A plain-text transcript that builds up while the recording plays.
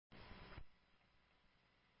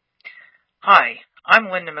Hi, I'm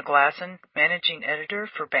Linda McGlasson, Managing Editor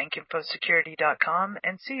for BankInfoSecurity.com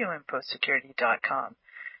and CUInfoSecurity.com.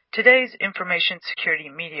 Today's Information Security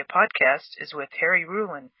Media podcast is with Harry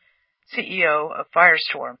Rulin, CEO of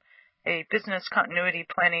Firestorm, a business continuity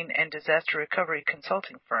planning and disaster recovery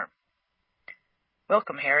consulting firm.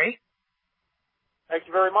 Welcome, Harry. Thank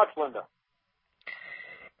you very much, Linda.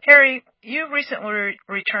 Harry, you recently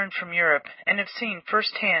returned from Europe and have seen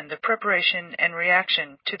firsthand the preparation and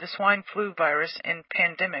reaction to the swine flu virus and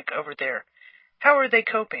pandemic over there. How are they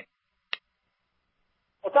coping?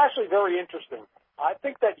 Well, it's actually very interesting. I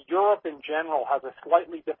think that Europe in general has a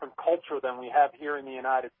slightly different culture than we have here in the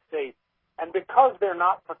United States. And because they're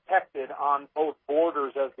not protected on both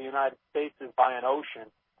borders as the United States is by an ocean,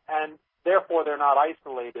 and therefore they're not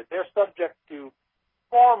isolated, they're subject to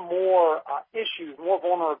far more issues, more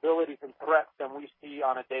vulnerabilities and threats than we see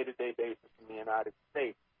on a day-to-day basis in the United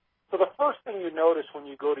States. So the first thing you notice when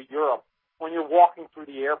you go to Europe, when you're walking through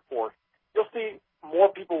the airport, you'll see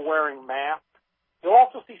more people wearing masks. You'll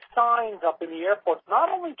also see signs up in the airports, not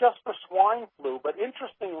only just for swine flu, but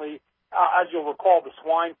interestingly, as you'll recall, the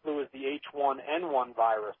swine flu is the H1N1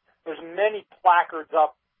 virus. There's many placards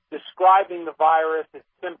up describing the virus, its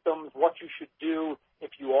symptoms, what you should do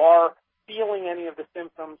if you are feeling any of the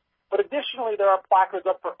symptoms. But additionally, there are placards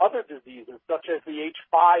up for other diseases, such as the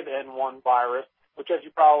H5N1 virus, which, as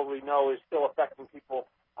you probably know, is still affecting people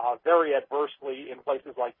very adversely in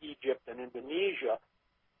places like Egypt and Indonesia.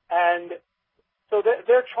 And so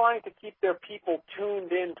they're trying to keep their people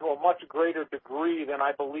tuned in to a much greater degree than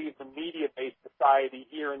I believe the media-based society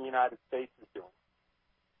here in the United States is doing.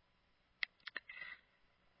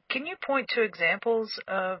 Can you point to examples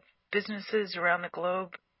of businesses around the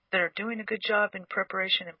globe that are doing a good job in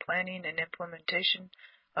preparation and planning and implementation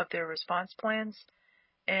of their response plans?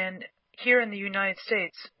 And here in the United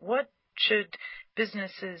States, what should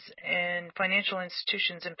businesses and financial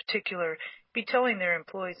institutions in particular be telling their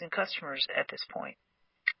employees and customers at this point?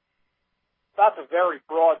 That's a very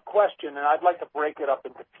broad question, and I'd like to break it up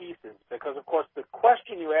into pieces because, of course, the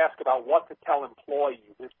question you ask about what to tell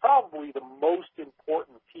employees is probably the most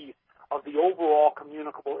important piece of the overall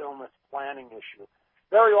communicable illness planning issue.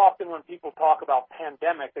 Very often when people talk about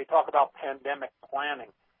pandemic, they talk about pandemic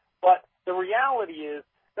planning. But the reality is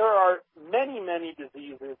there are many, many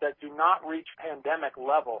diseases that do not reach pandemic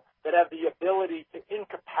level that have the ability to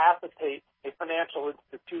incapacitate a financial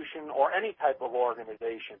institution or any type of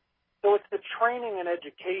organization. So it's the training and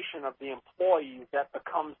education of the employees that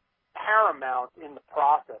becomes paramount in the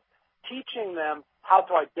process, teaching them how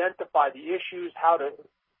to identify the issues, how to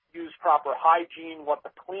use proper hygiene, what the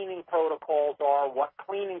cleaning protocols are, what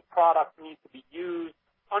cleaning products need to be used,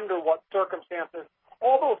 under what circumstances.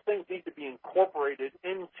 All those things need to be incorporated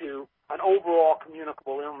into an overall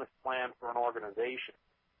communicable illness plan for an organization.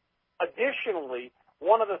 Additionally,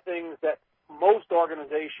 one of the things that most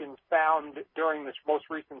organizations found during this most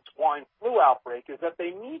recent swine flu outbreak is that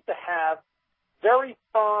they need to have very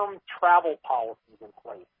firm travel policies in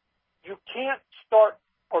place. You can't start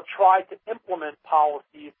or try to implement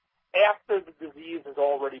policies after the disease is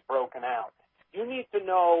already broken out. You need to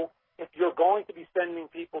know if you're going to be sending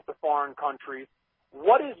people to foreign countries,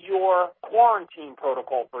 what is your quarantine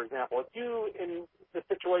protocol, for example? If you, in the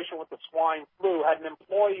situation with the swine flu, had an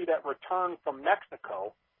employee that returned from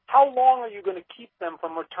Mexico, how long are you going to keep them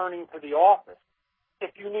from returning to the office?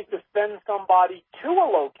 If you need to send somebody to a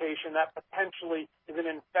location that potentially is an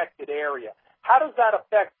infected area, how does that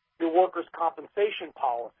affect your workers' compensation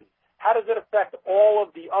policy? How does it affect all of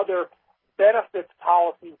the other benefits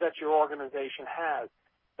policies that your organization has?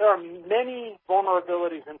 There are many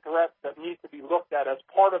vulnerabilities and threats that need to be looked at as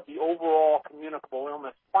part of the overall communicable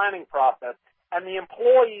illness planning process, and the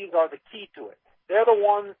employees are the key to it. They're the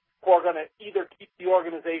ones who are going to either keep the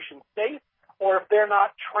organization safe, or if they're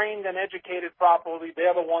not trained and educated properly,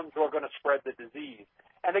 they're the ones who are going to spread the disease.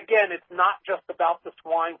 And again, it's not just about the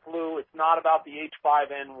swine flu. It's not about the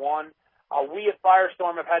H5N1. We at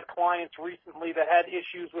Firestorm have had clients recently that had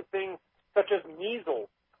issues with things such as measles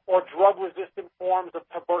or drug-resistant forms of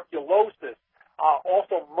tuberculosis.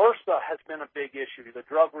 Also, MRSA has been a big issue, the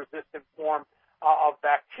drug-resistant form of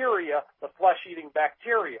bacteria, the flesh-eating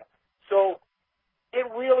bacteria. So it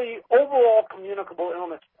really, overall communicable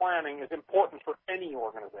illness planning is important for any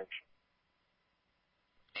organization.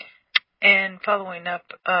 And following up,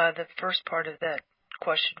 the first part of that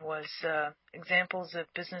question was examples of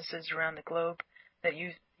businesses around the globe that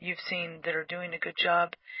you've seen that are doing a good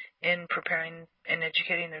job in preparing and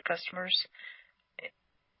educating their customers?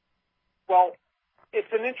 Well,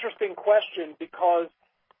 it's an interesting question because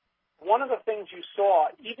one of the things you saw,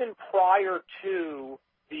 even prior to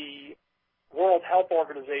the World Health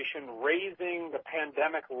Organization raising the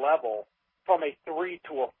pandemic level from a 3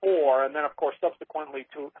 to a 4, and then, of course, subsequently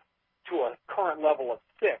to a current level of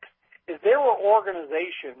 6, is there were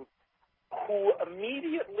organizations who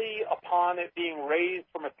immediately upon it being raised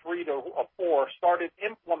from a 3 to a 4 started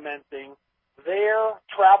implementing their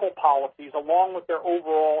travel policies along with their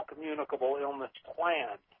overall communicable illness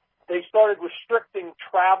plan. They started restricting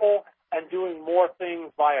travel and doing more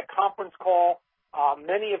things via conference call.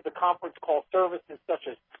 Many of the conference call services, such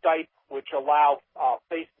as Skype, which allow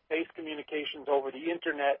face-to-face communications over the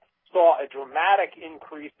Internet, saw a dramatic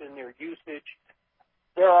increase in their usage.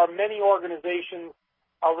 There are many organizations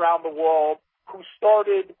around the world who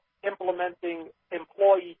started implementing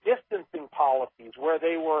employee distancing policies where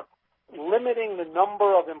they were limiting the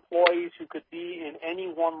number of employees who could be in any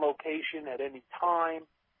one location at any time.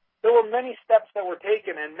 There were many steps that were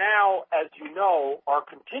taken, and now, as you know, are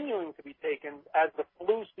continuing to be taken as the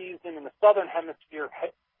flu season in the southern hemisphere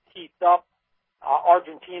heats up.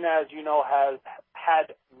 Argentina, as you know, has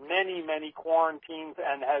had many, many quarantines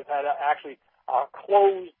and has had actually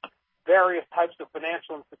closed various types of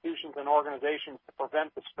financial institutions and organizations to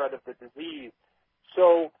prevent the spread of the disease.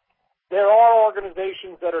 So there are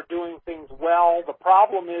organizations that are doing things well. The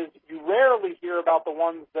problem is you rarely hear about the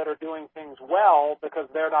ones that are doing things well because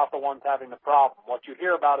they're not the ones having the problem. What you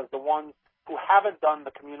hear about is the ones who haven't done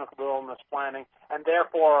the communicable illness planning and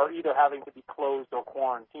therefore are either having to be closed or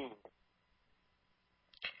quarantined.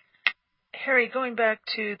 Harry, going back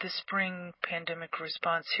to the spring pandemic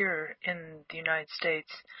response here in the United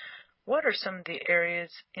States, what are some of the areas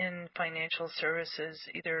in financial services,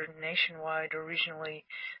 either nationwide or regionally,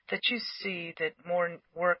 that you see that more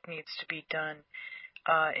work needs to be done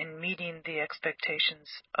in meeting the expectations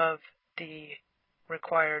of the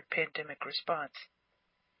required pandemic response?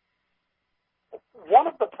 One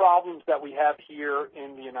of the problems that we have here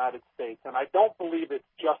in the United States, and I don't believe it's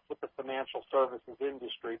just with the financial services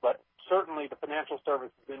industry, but certainly the financial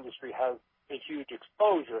services industry has a huge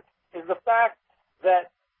exposure, is the fact that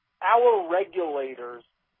our regulators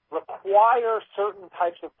require certain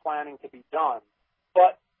types of planning to be done,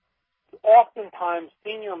 but oftentimes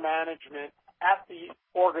senior management at the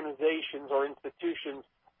organizations or institutions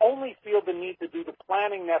only feel the need to do the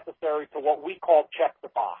planning necessary to what we call check the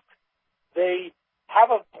box. They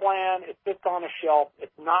have a plan, it sits on a shelf,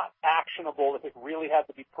 it's not actionable if it really had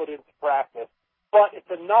to be put into practice, but it's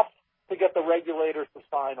enough to get the regulators to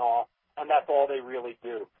sign off, and that's all they really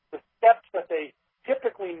do. The steps that they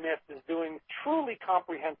typically miss is doing truly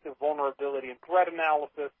comprehensive vulnerability and threat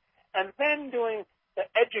analysis, and then doing the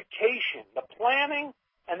education, the planning,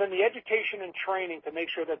 and then the education and training to make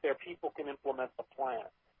sure that their people can implement the plan.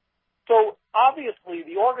 So obviously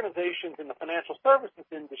the organizations in the financial services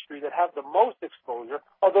industry that have the most exposure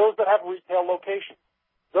are those that have retail locations,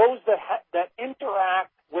 those that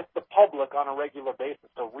interact with the public on a regular basis,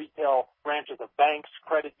 so retail branches of banks,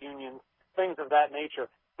 credit unions, things of that nature.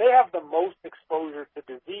 They have the most exposure to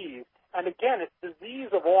disease, and again, it's disease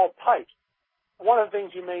of all types. One of the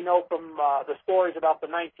things you may know from the stories about the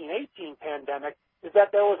 1918 pandemic is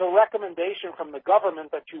that there was a recommendation from the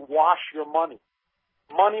government that you wash your money.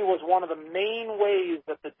 Money was one of the main ways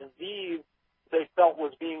that the disease they felt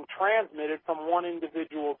was being transmitted from one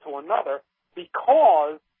individual to another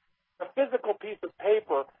because a physical piece of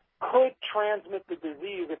paper could transmit the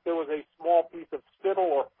disease if there was a small piece of spittle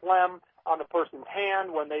or phlegm on the person's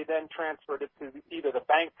hand when they then transferred it to either the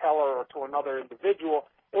bank teller or to another individual.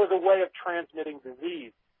 It was a way of transmitting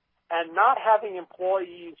disease. And not having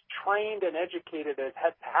employees trained and educated as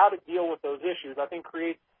to how to deal with those issues, I think,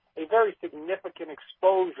 creates a very significant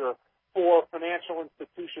exposure for financial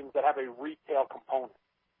institutions that have a retail component.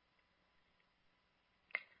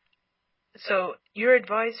 So your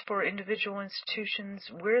advice for individual institutions,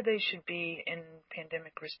 where they should be in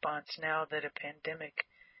pandemic response now that a pandemic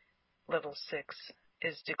level 6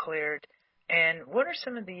 is declared, and what are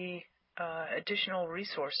some of the additional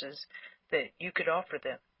resources that you could offer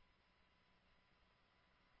them?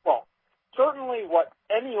 Well, certainly what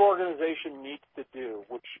any organization needs to do,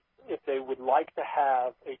 which if they would like to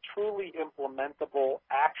have a truly implementable,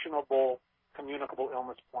 actionable, communicable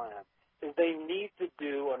illness plan, is they need to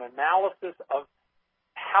do an analysis of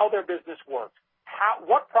how their business works.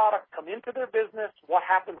 What products come into their business, what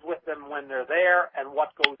happens with them when they're there, and what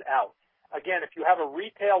goes out. Again, if you have a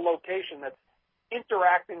retail location that's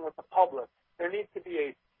interacting with the public, there needs to be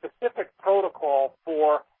a specific protocol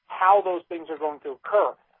for how those things are going to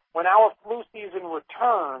occur. When our flu season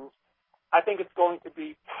returns, I think it's going to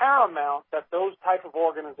be paramount that those type of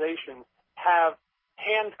organizations have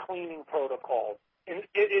hand cleaning protocols. In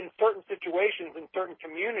certain situations, in certain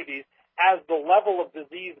communities, as the level of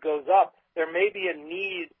disease goes up, There may be a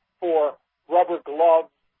need for rubber gloves,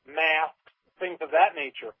 masks, things of that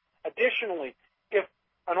nature. Additionally, if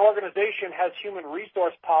an organization has human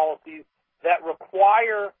resource policies that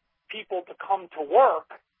require people to come to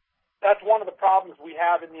work, that's one of the problems we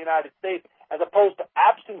have in the United States. As opposed to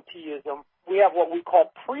absenteeism, we have what we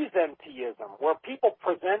call presenteeism, where people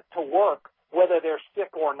present to work whether they're sick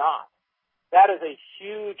or not. That is a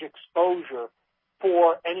huge exposure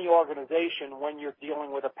for any organization when you're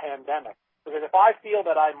dealing with a pandemic. Because if I feel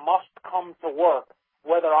that I must come to work,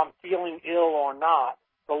 whether I'm feeling ill or not,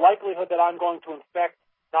 the likelihood that I'm going to infect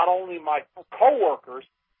not only my coworkers,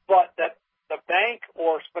 but that the bank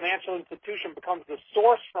or financial institution becomes the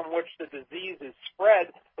source from which the disease is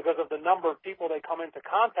spread because of the number of people they come into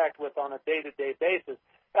contact with on a day-to-day basis,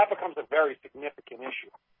 that becomes a very significant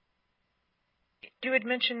issue. You had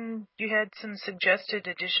mentioned you had some suggested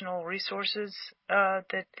additional resources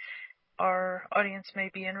that our audience may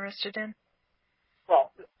be interested in.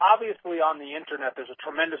 Well, obviously on the Internet, there's a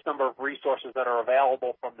tremendous number of resources that are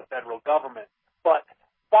available from the federal government. But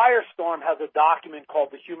Firestorm has a document called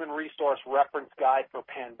the Human Resource Reference Guide for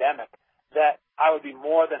Pandemic that I would be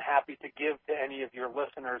more than happy to give to any of your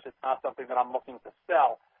listeners. It's not something that I'm looking to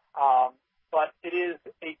sell. But it is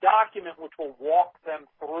a document which will walk them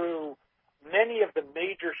through many of the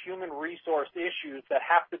major human resource issues that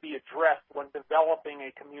have to be addressed when developing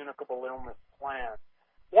a communicable illness plan.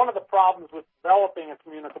 One of the problems with developing a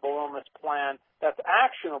communicable illness plan that's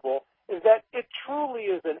actionable is that it truly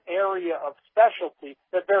is an area of specialty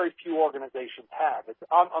that very few organizations have.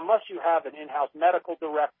 Unless you have an in-house medical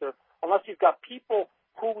director, unless you've got people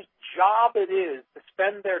whose job it is to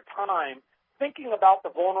spend their time thinking about the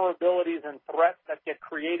vulnerabilities and threats that get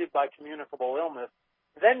created by communicable illness,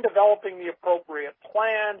 then developing the appropriate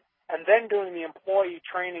plan, and then doing the employee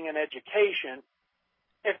training and education.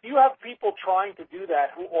 If you have people trying to do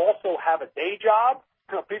that who also have a day job,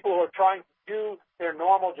 people who are trying to do their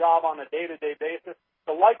normal job on a day-to-day basis,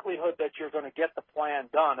 the likelihood that you're going to get the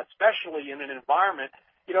plan done, especially in an environment,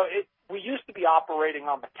 we used to be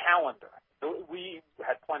operating on the calendar. We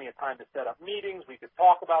had plenty of time to set up meetings. We could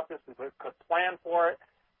talk about this. We could plan for it.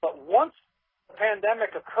 But once the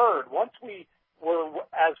pandemic occurred, once we were,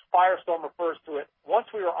 as Firestorm refers to it, once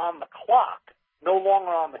we were on the clock, no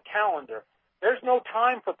longer on the calendar, there's no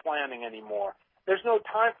time for planning anymore. There's no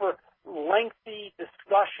time for lengthy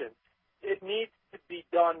discussions. It needs to be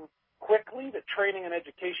done quickly. The training and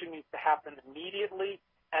education needs to happen immediately,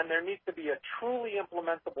 and there needs to be a truly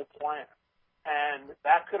implementable plan. And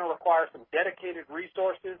that's going to require some dedicated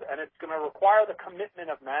resources, and it's going to require the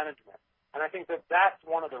commitment of management. And I think that that's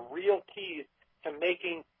one of the real keys to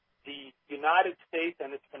making the United States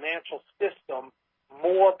and its financial system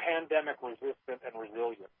more pandemic resistant and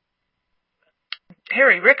resilient.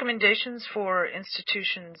 Harry, recommendations for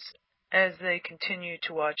institutions as they continue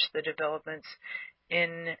to watch the developments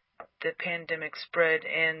in the pandemic spread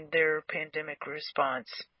and their pandemic response.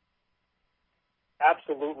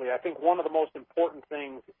 Absolutely. I think one of the most important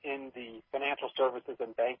things in the financial services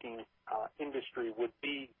and banking industry would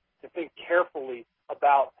be to think carefully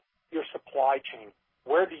about your supply chain.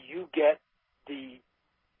 Where do you get the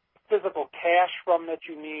physical cash from that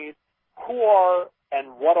you need? Who are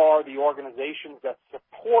and what are the organizations that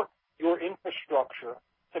support your infrastructure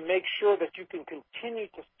to make sure that you can continue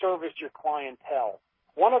to service your clientele?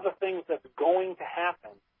 One of the things that's going to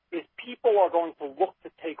happen is people are going to look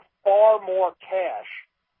to take far more cash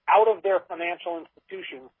out of their financial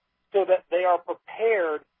institutions so that they are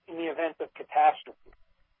prepared in the event of catastrophe.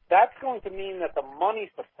 That's going to mean that the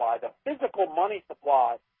money supply, the physical money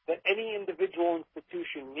supply that any individual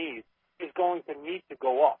institution needs, is going to need to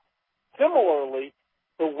go up. Similarly,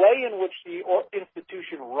 the way in which the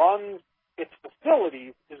institution runs its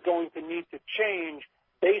facilities is going to need to change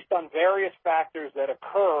based on various factors that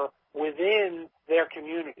occur within their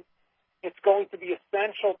community. It's going to be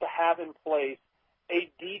essential to have in place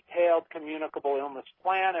a detailed communicable illness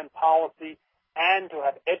plan and policy and to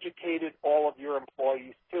have educated all of your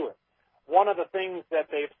employees to it. One of the things that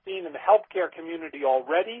they've seen in the healthcare community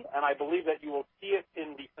already, and I believe that you will see it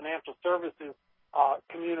in the financial services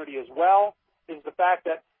community as well, is the fact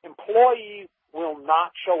that employees will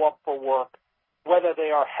not show up for work whether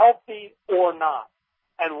they are healthy or not.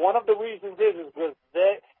 And one of the reasons is because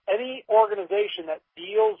any organization that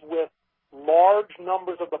deals with large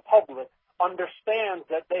numbers of the public understands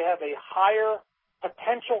that they have a higher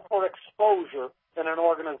potential for exposure than an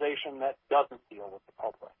organization that doesn't deal with the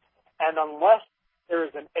public. And unless there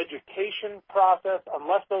is an education process,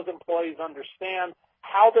 unless those employees understand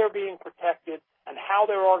how they're being protected and how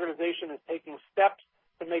their organization is taking steps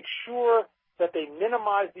to make sure that they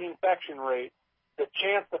minimize the infection rate, the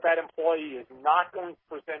chance that that employee is not going to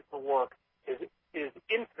present for work is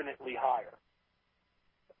infinitely higher.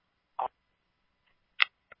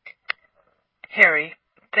 Harry,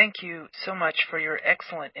 thank you so much for your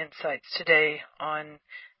excellent insights today on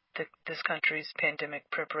this country's pandemic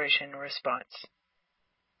preparation and response.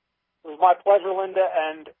 It was my pleasure, Linda,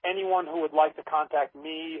 and anyone who would like to contact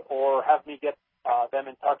me or have me get them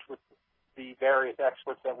in touch with the various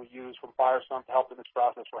experts that we use from Firestone to help in this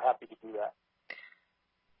process, we're happy to do that.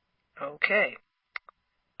 Okay.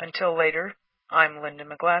 Until later, I'm Linda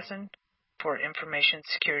McGlasson for Information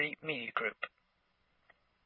Security Media Group.